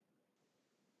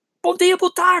Bom dia,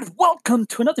 boa tarde. Welcome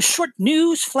to another short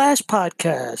news flash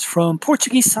podcast from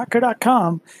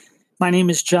PortugueseSoccer.com. My name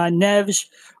is John Neves,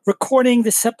 recording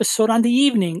this episode on the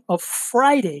evening of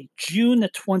Friday, June the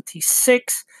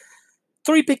 26th.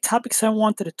 Three big topics I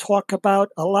wanted to talk about,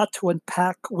 a lot to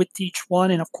unpack with each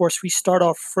one. And of course, we start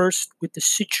off first with the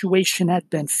situation at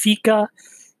Benfica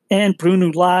and Bruno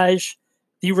Lage.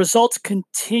 The results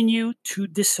continue to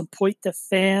disappoint the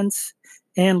fans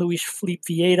and Luis Felipe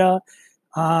Vieira.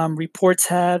 Reports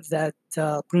have that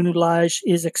Bruno Lage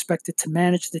is expected to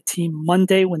manage the team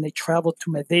Monday when they travel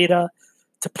to Madeira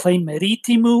to play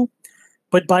Marítimo.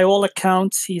 But by all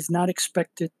accounts, he is not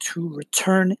expected to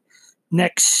return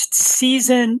next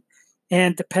season.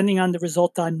 And depending on the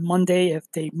result on Monday, if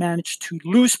they manage to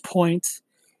lose points,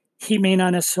 he may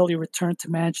not necessarily return to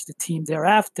manage the team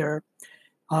thereafter.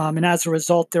 And as a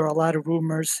result, there are a lot of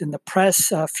rumors in the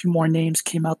press. A few more names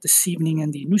came out this evening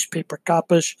in the newspaper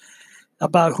Capas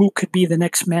about who could be the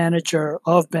next manager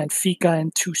of Benfica.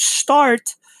 And to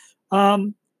start,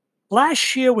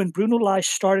 last year when Bruno Lage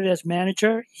started as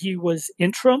manager, he was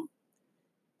interim.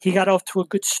 He got off to a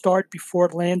good start before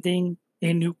landing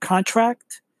a new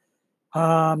contract.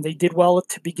 They did well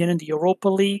to begin in the Europa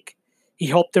League. He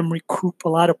helped them recoup a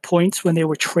lot of points when they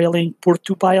were trailing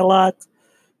Porto by a lot.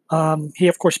 He,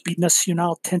 of course, beat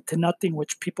Nacional 10-0,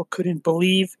 which people couldn't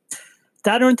believe.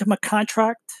 That earned him a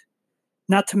contract.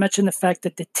 Not to mention the fact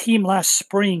that the team last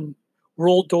spring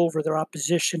rolled over their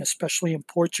opposition, especially in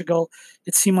Portugal.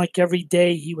 It seemed like every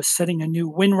day he was setting a new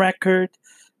win record,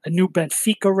 a new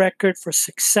Benfica record for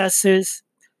successes.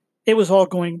 It was all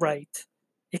going right.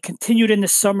 It continued in the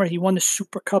summer. He won the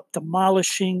Super Cup,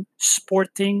 demolishing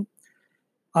Sporting.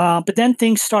 But then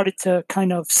things started to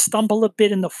kind of stumble a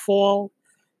bit in the fall.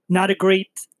 Not a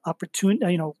great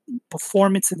opportunity,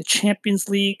 performance in the Champions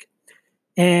League.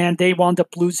 And they wound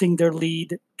up losing their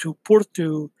lead to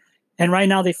Porto. And right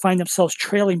now they find themselves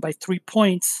trailing by 3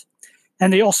 points.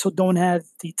 And they also don't have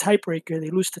the tiebreaker. They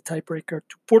lose the tiebreaker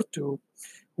to Porto,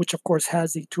 which of course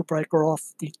has the tiebreaker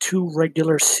off the 2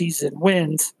 regular season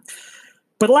wins.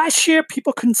 But last year,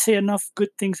 people couldn't say enough good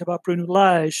things about Bruno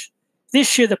Lage.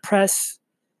 This year, the press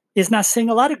is not saying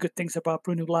a lot of good things about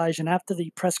Bruno Lage. And after the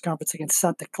press conference against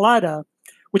Santa Clara,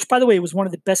 which, by the way, was one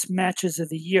of the best matches of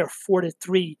the year,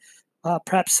 4-3,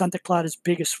 perhaps Santa Clara's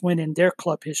biggest win in their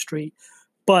club history.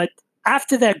 But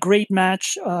after that great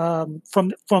match,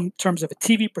 from terms of a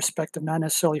TV perspective, not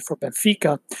necessarily for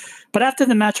Benfica, but after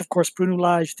the match, of course, Bruno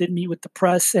Lage did meet with the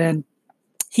press, and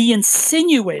he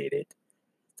insinuated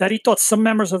that he thought some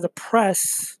members of the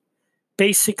press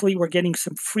basically were getting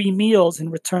some free meals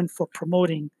in return for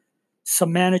promoting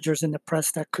some managers in the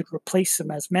press that could replace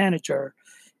him as manager.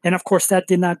 And of course, that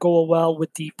did not go well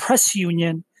with the press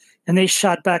union. And they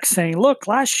shot back saying, look,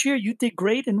 last year you did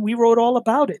great and we wrote all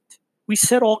about it. We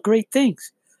said all great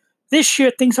things. This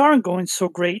year things aren't going so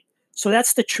great. So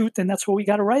that's the truth and that's what we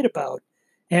got to write about.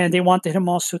 And they wanted him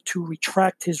also to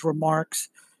retract his remarks.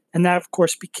 And that, of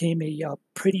course, became a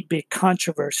pretty big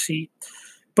controversy.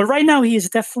 But right now he is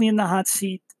definitely in the hot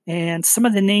seat. And some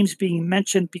of the names being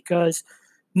mentioned because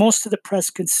most of the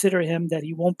press consider him that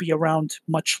he won't be around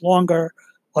much longer,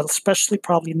 or especially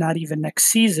probably not even next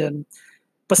season.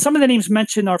 But some of the names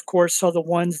mentioned, are, of course, are the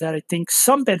ones that I think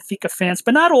some Benfica fans,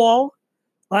 but not all,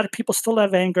 a lot of people still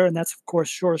have anger, and that's, of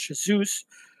course, Jorge Jesus,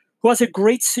 who has a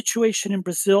great situation in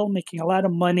Brazil, making a lot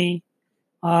of money.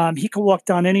 He can walk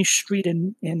down any street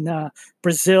in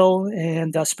Brazil,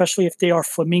 and especially if they are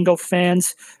Flamengo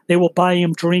fans, they will buy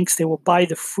him drinks, they will buy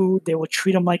the food, they will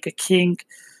treat him like a king.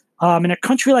 In a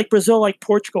country like Brazil, like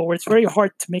Portugal, where it's very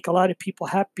hard to make a lot of people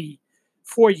happy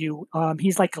for you,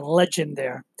 he's like a legend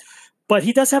there. But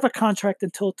he does have a contract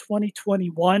until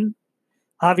 2021.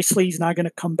 Obviously, he's not going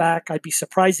to come back. I'd be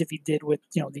surprised if he did with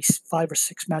these 5 or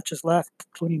 6 matches left,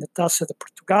 including the Taça de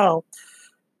Portugal.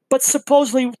 But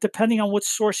supposedly, depending on what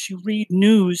source you read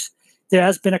news, there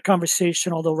has been a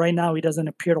conversation, although right now he doesn't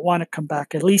appear to want to come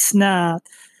back, at least not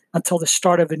until the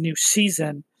start of a new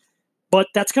season. But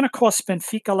that's going to cost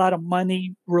Benfica a lot of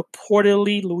money.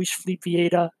 Reportedly, Luis Felipe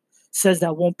Vieira says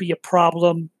that won't be a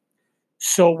problem.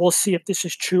 So we'll see if this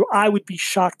is true. I would be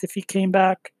shocked if he came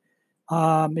back.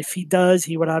 If he does,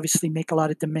 he would obviously make a lot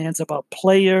of demands about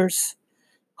players.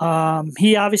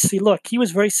 He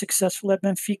was very successful at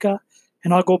Benfica.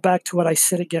 And I'll go back to what I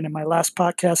said again in my last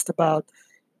podcast about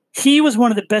he was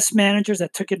one of the best managers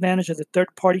that took advantage of the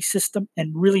third-party system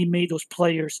and really made those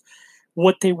players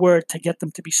what they were to get them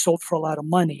to be sold for a lot of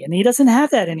money. And he doesn't have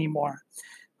that anymore.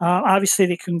 Obviously,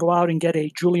 they can go out and get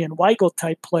a Julian Weigl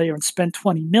type player and spend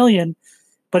 $20 million,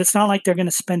 but it's not like they're going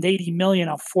to spend $80 million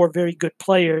on 4 very good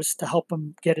players to help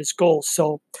him get his goals.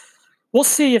 So We'll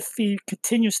see if he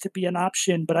continues to be an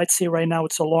option, but I'd say right now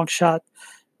it's a long shot.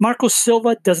 Marco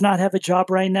Silva does not have a job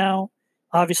right now.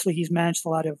 Obviously, he's managed a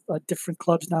lot of different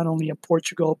clubs, not only in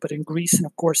Portugal, but in Greece and,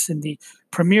 of course, in the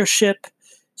Premiership.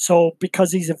 So,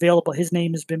 because he's available, his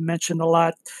name has been mentioned a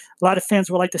lot. A lot of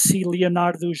fans would like to see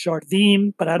Leonardo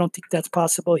Jardim, but I don't think that's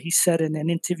possible. He said in an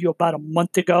interview about a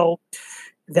month ago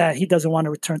that he doesn't want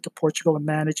to return to Portugal and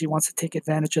manage. He wants to take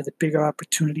advantage of the bigger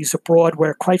opportunities abroad,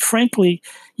 where, quite frankly,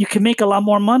 you can make a lot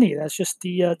more money. That's just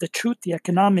the truth, the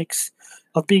economics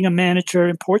of being a manager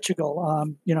in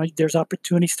Portugal. There's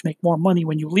opportunities to make more money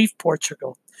when you leave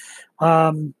Portugal.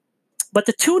 But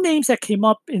the two names that came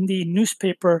up in the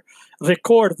newspaper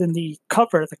Record in the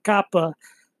cover, the capa,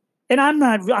 and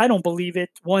I don't believe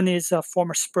it. One is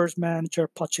former Spurs manager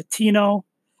Pochettino.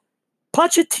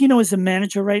 Pochettino is a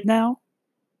manager right now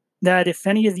that if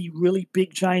any of the really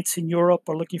big giants in Europe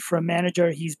are looking for a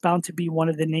manager, he's bound to be one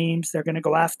of the names they're going to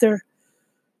go after.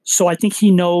 So I think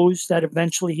he knows that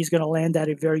eventually he's going to land at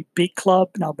a very big club.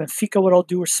 Now, Benfica, with all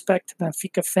due respect to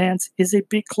Benfica fans, is a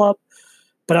big club,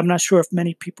 but I'm not sure if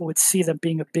many people would see them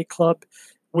being a big club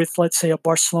with, let's say, a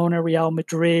Barcelona, Real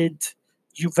Madrid,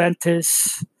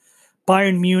 Juventus,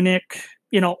 Bayern Munich,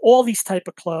 all these type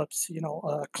of clubs,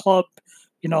 club,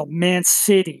 Man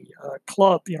City,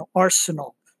 club,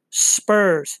 Arsenal,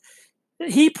 Spurs.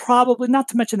 He probably, not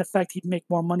to mention the fact he'd make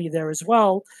more money there as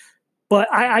well, but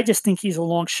I just think he's a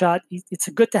long shot. It's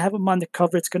good to have him on the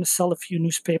cover. It's going to sell a few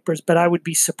newspapers, but I would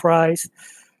be surprised.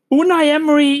 Unai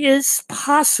Emery is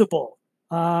possible.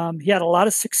 He had a lot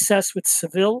of success with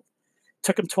Seville,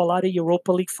 took him to a lot of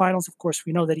Europa League finals. Of course,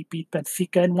 we know that he beat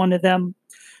Benfica in one of them.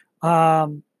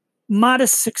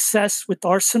 Modest success with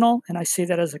Arsenal, and I say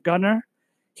that as a gunner.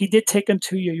 He did take them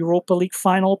to a Europa League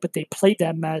final, but they played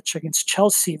that match against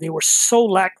Chelsea. They were so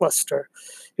lackluster.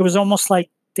 It was almost like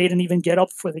they didn't even get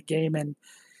up for the game, and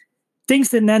things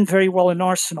didn't end very well in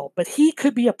Arsenal. But he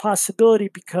could be a possibility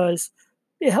because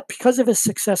of his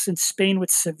success in Spain with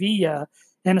Sevilla,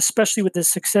 and especially with the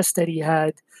success that he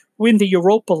had in the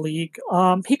Europa League.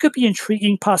 He could be an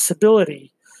intriguing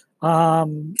possibility.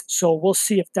 So we'll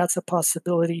see if that's a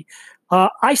possibility.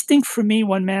 I think for me,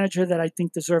 one manager that I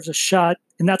think deserves a shot,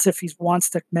 and that's if he wants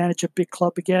to manage a big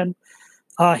club again.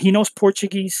 He knows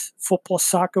Portuguese, football,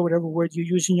 soccer, whatever word you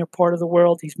use in your part of the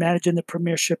world. He's managing the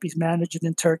Premiership. He's managing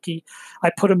in Turkey. I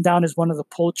put him down as one of the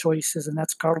poll choices, and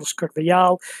that's Carlos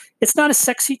Carvalhal. It's not a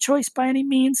sexy choice by any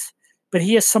means, but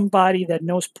he is somebody that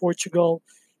knows Portugal.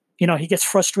 He gets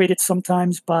frustrated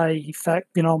sometimes by the fact,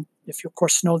 if you, of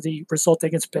course, know the result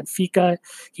against Benfica,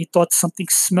 he thought something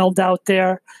smelled out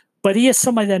there. But he is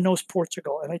somebody that knows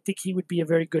Portugal, and I think he would be a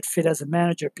very good fit as a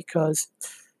manager because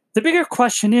the bigger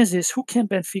question is who can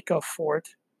Benfica afford?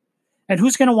 And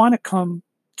who's going to want to come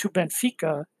to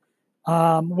Benfica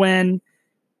when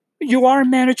you are a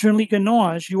manager in Liga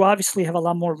NOS? You obviously have a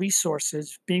lot more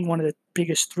resources, being one of the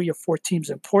biggest 3 or 4 teams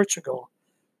in Portugal.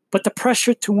 But the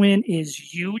pressure to win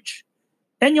is huge.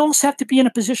 And you also have to be in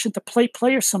a position to play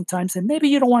players sometimes. And maybe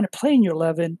you don't want to play in your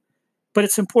 11, but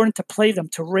it's important to play them,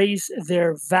 to raise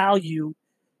their value.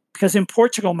 Because in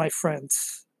Portugal, my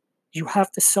friends, you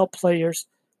have to sell players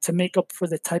to make up for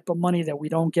the type of money that we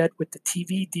don't get with the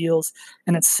TV deals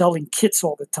and it's selling kits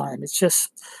all the time. It's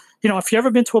just, if you've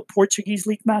ever been to a Portuguese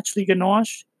league match, Liga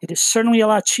NOS, it is certainly a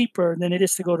lot cheaper than it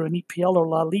is to go to an EPL or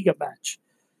La Liga match.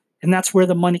 And that's where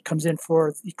the money comes in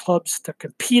for the clubs to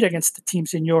compete against the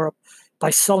teams in Europe by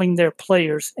selling their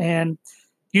players. And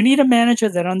you need a manager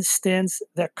that understands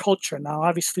their culture. Now,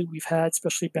 obviously, we've had,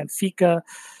 especially Benfica,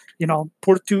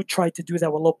 Porto tried to do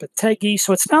that with Lopetegui.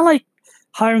 So it's not like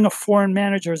hiring a foreign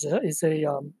manager it's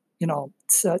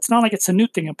not like it's a new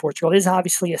thing in Portugal. It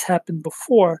obviously has happened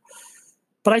before.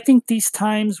 But I think these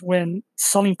times when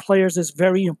selling players is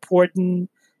very important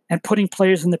and putting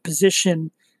players in the position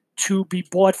to be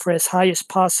bought for as high as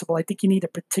possible, I think you need a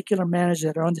particular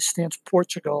manager that understands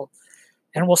Portugal.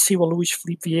 And we'll see what Luis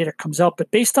Felipe Vieira comes out.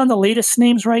 But based on the latest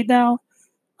names right now,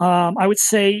 I would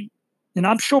say, and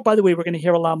I'm sure, by the way, we're going to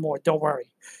hear a lot more. Don't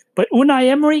worry. But Unai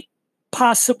Emery,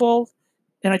 possible.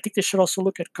 And I think they should also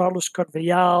look at Carlos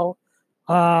Carvalhal.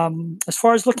 As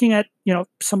far as looking at,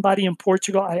 somebody in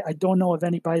Portugal, I don't know of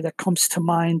anybody that comes to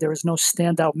mind. There is no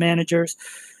standout managers.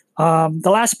 The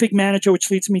last big manager,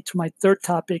 which leads me to my third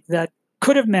topic, that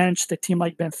could have managed a team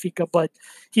like Benfica, but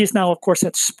he is now, of course,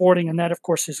 at Sporting, and that, of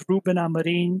course, is Ruben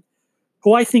Amorim,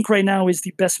 who I think right now is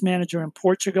the best manager in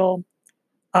Portugal.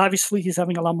 Obviously, he's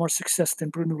having a lot more success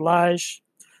than Bruno Lage.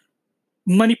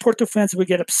 Many Porto fans would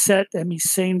get upset at me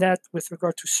saying that with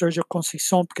regard to Sergio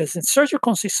Conceição, because in Sergio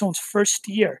Conceição's first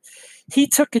year, he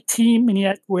took a team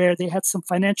where they had some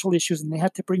financial issues and they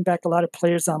had to bring back a lot of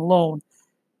players on loan.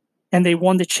 and they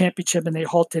won the championship and they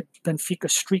halted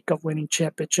Benfica's streak of winning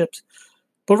championships.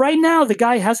 But right now, the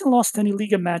guy hasn't lost any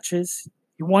Liga matches.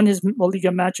 He won his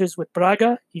Liga matches with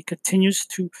Braga. He continues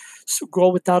to go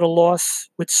without a loss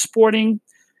with Sporting.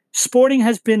 Sporting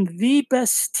has been the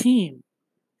best team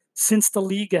since the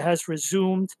Liga has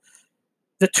resumed.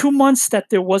 The 2 months that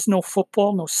there was no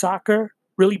football, no soccer,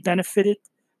 really benefited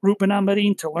Ruben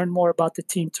Amorim to learn more about the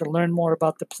team, to learn more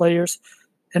about the players.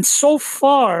 And so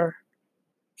far,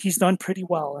 he's done pretty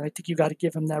well. And I think you got to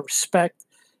give him that respect.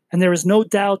 And there is no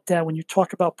doubt that when you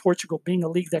talk about Portugal being a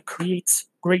league that creates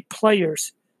great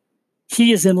players,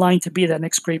 he is in line to be that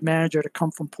next great manager to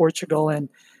come from Portugal. And,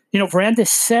 Varandas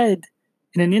said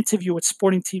in an interview with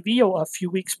Sporting TV a few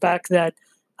weeks back that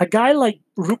a guy like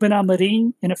Ruben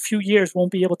Amorim in a few years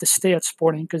won't be able to stay at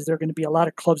Sporting because there are going to be a lot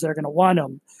of clubs that are going to want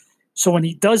him. So when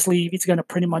he does leave, he's going to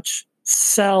pretty much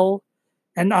sell.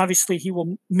 And obviously he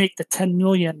will make the 10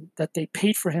 million that they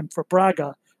paid for him for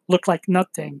Braga look like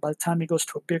nothing by the time he goes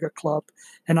to a bigger club.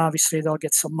 And obviously they'll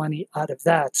get some money out of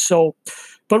that. So,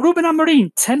 but Ruben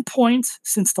Amorim, 10 points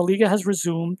since the Liga has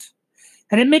resumed.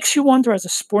 And it makes you wonder as a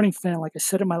Sporting fan, like I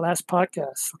said in my last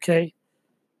podcast, okay?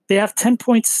 They have 10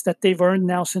 points that they've earned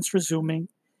now since resuming.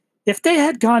 If they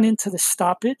had gone into the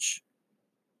stoppage,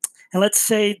 and let's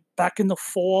say back in the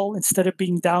fall, instead of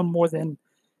being down more than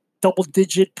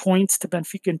double-digit points to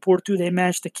Benfica and Porto, they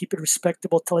managed to keep it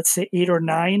respectable to, let's say, 8 or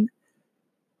 9,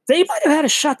 they might have had a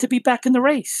shot to be back in the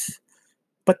race.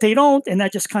 But they don't, and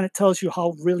that just kind of tells you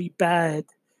how really bad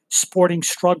Sporting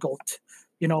struggled,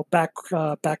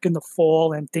 back in the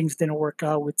fall, and things didn't work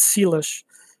out with Silas.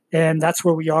 And that's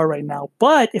where we are right now.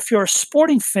 But if you're a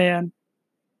Sporting fan,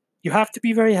 you have to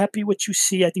be very happy what you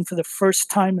see. I think for the first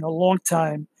time in a long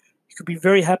time, you could be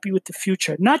very happy with the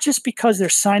future. Not just because they're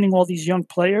signing all these young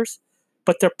players,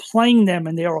 but they're playing them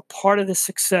and they are a part of the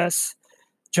success.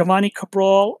 Giovanni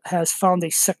Cabral has found a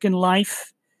second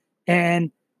life.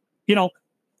 And, a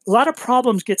lot of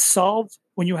problems get solved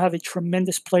when you have a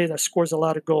tremendous player that scores a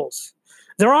lot of goals.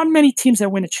 There aren't many teams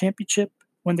that win a championship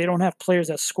when they don't have players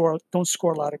that don't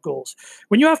score a lot of goals.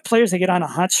 When you have players that get on a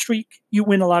hot streak, you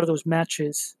win a lot of those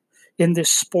matches in this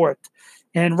sport.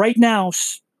 And right now,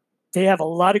 they have a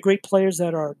lot of great players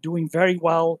that are doing very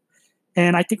well.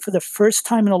 And I think for the first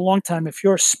time in a long time, if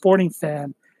you're a Sporting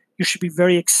fan, you should be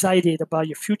very excited about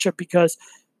your future, because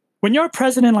when you're a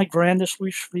president like Varandas,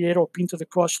 Luis Freire, or Pinto da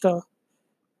Costa,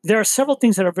 there are several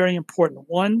things that are very important.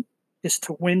 One is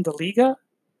to win the Liga.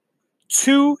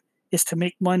 2 is to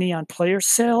make money on player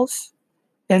sales.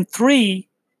 And 3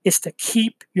 is to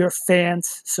keep your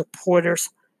fans, supporters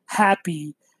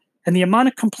happy. And the amount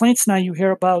of complaints now you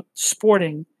hear about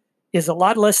Sporting is a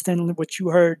lot less than what you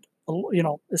heard,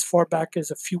 as far back as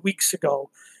a few weeks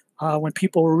ago, when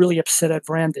people were really upset at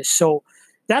Varandas. So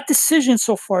that decision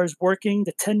so far is working.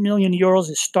 The 10 million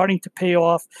euros is starting to pay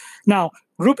off. Now,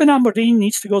 Ruben Amorim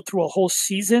needs to go through a whole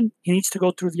season. He needs to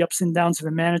go through the ups and downs of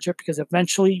a manager, because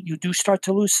eventually you do start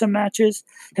to lose some matches.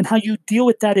 And how you deal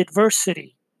with that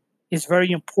adversity is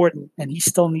very important, and he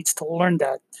still needs to learn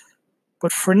that.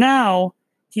 But for now,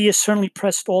 he has certainly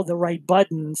pressed all the right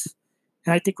buttons.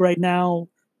 And I think right now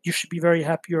you should be very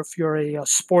happy if you're a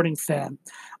Sporting fan.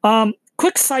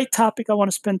 Quick side topic I want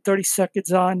to spend 30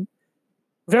 seconds on.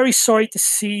 Very sorry to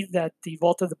see that the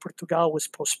Volta de Portugal was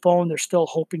postponed. They're still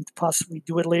hoping to possibly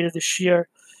do it later this year.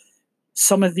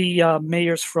 Some of the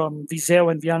mayors from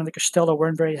Viseu and Viana do Castelo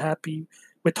weren't very happy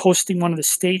with hosting one of the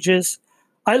stages.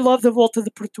 I love the Volta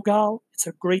de Portugal. It's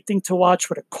a great thing to watch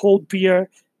with a cold beer,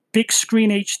 big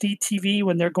screen HD TV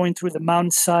when they're going through the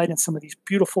mountainside and some of these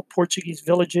beautiful Portuguese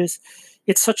villages.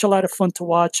 It's such a lot of fun to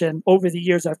watch, and over the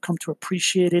years I've come to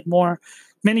appreciate it more.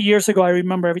 Many years ago, I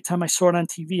remember every time I saw it on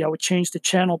TV, I would change the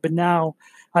channel, but now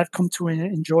I've come to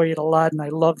enjoy it a lot, and I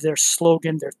love their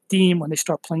slogan, their theme when they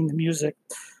start playing the music.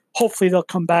 Hopefully they'll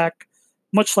come back,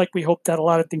 much like we hope that a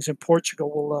lot of things in Portugal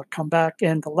will come back.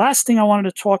 And the last thing I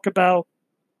wanted to talk about,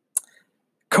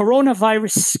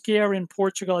 coronavirus scare in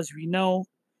Portugal, as we know.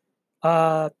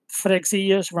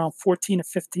 Freguesias, around 14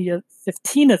 to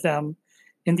 15 of them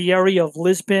in the area of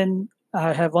Lisbon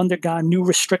have undergone new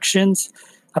restrictions.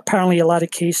 Apparently, a lot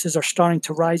of cases are starting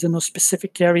to rise in those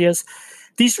specific areas.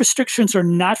 These restrictions are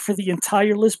not for the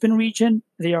entire Lisbon region.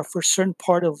 They are for a certain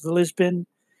part of Lisbon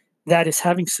that is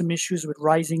having some issues with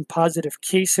rising positive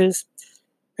cases.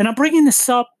 And I'm bringing this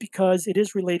up because it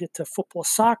is related to football,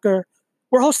 soccer.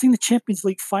 We're hosting the Champions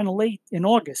League Final 8 in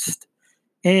August.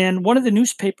 And one of the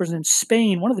newspapers in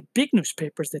Spain, one of the big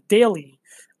newspapers, the Daily,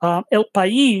 El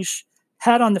País,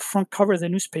 had on the front cover of the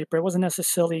newspaper, it wasn't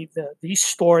necessarily the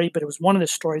story, but it was one of the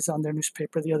stories on their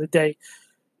newspaper the other day,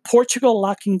 Portugal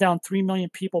locking down 3 million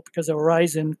people because of a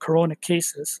rise in corona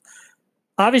cases.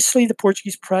 Obviously, the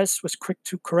Portuguese press was quick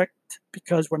to correct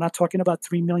because we're not talking about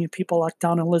 3 million people locked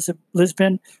down in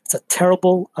Lisbon. It's a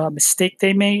terrible mistake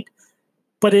they made.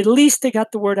 But at least they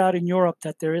got the word out in Europe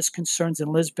that there is concerns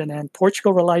in Lisbon, and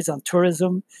Portugal relies on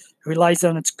tourism, relies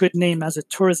on its good name as a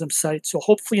tourism site. So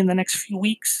hopefully in the next few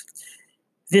weeks,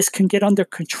 this can get under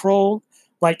control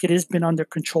like it has been under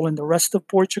control in the rest of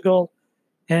Portugal.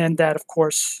 And that, of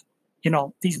course,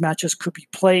 these matches could be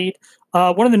played.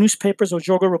 One of the newspapers, O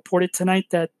Jogo, reported tonight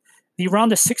that the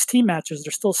round of 16 matches,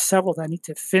 there's still several that need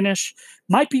to finish,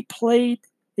 might be played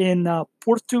in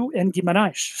Porto and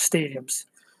Guimarães stadiums.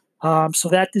 So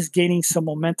that is gaining some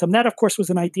momentum. That, of course, was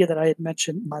an idea that I had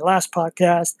mentioned in my last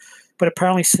podcast, but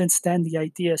apparently since then the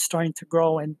idea is starting to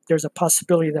grow, and there's a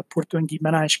possibility that Porto and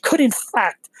Guimarães could, in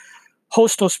fact,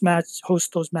 host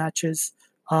those matches.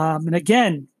 And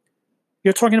again,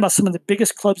 you're talking about some of the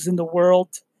biggest clubs in the world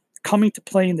coming to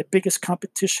play in the biggest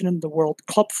competition in the world,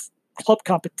 club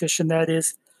competition, that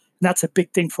is. And that's a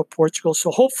big thing for Portugal.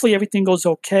 So hopefully everything goes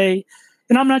okay.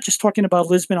 And I'm not just talking about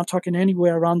Lisbon. I'm talking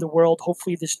anywhere around the world.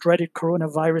 Hopefully this dreaded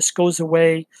coronavirus goes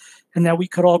away and that we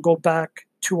could all go back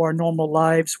to our normal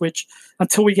lives, which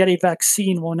until we get a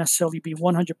vaccine won't necessarily be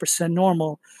 100%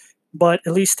 normal. But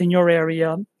at least in your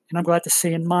area, and I'm glad to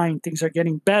say in mine, things are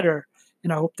getting better.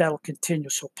 And I hope that will continue.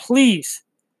 So please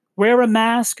wear a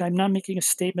mask. I'm not making a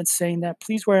statement saying that.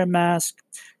 Please wear a mask.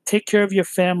 Take care of your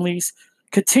families.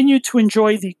 Continue to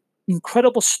enjoy the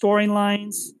incredible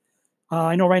storylines.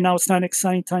 I know right now it's not an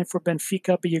exciting time for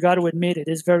Benfica, but you got to admit it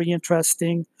is very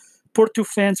interesting. Porto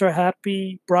fans are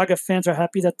happy. Braga fans are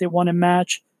happy that they won a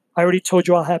match. I already told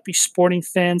you how happy Sporting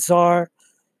fans are.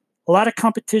 A lot of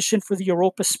competition for the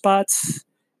Europa spots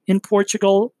in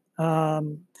Portugal.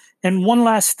 And one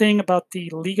last thing about the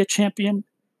Liga champion.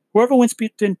 Whoever wins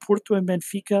between Porto and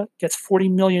Benfica gets 40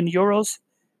 million euros.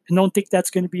 And don't think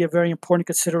that's going to be a very important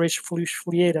consideration for Luis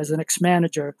Flieta as an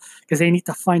ex-manager, because they need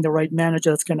to find the right manager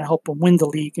that's going to help them win the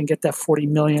league and get that 40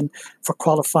 million for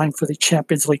qualifying for the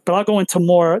Champions League. But I'll go into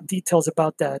more details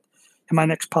about that in my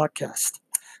next podcast.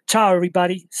 Ciao,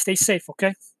 everybody. Stay safe,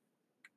 okay?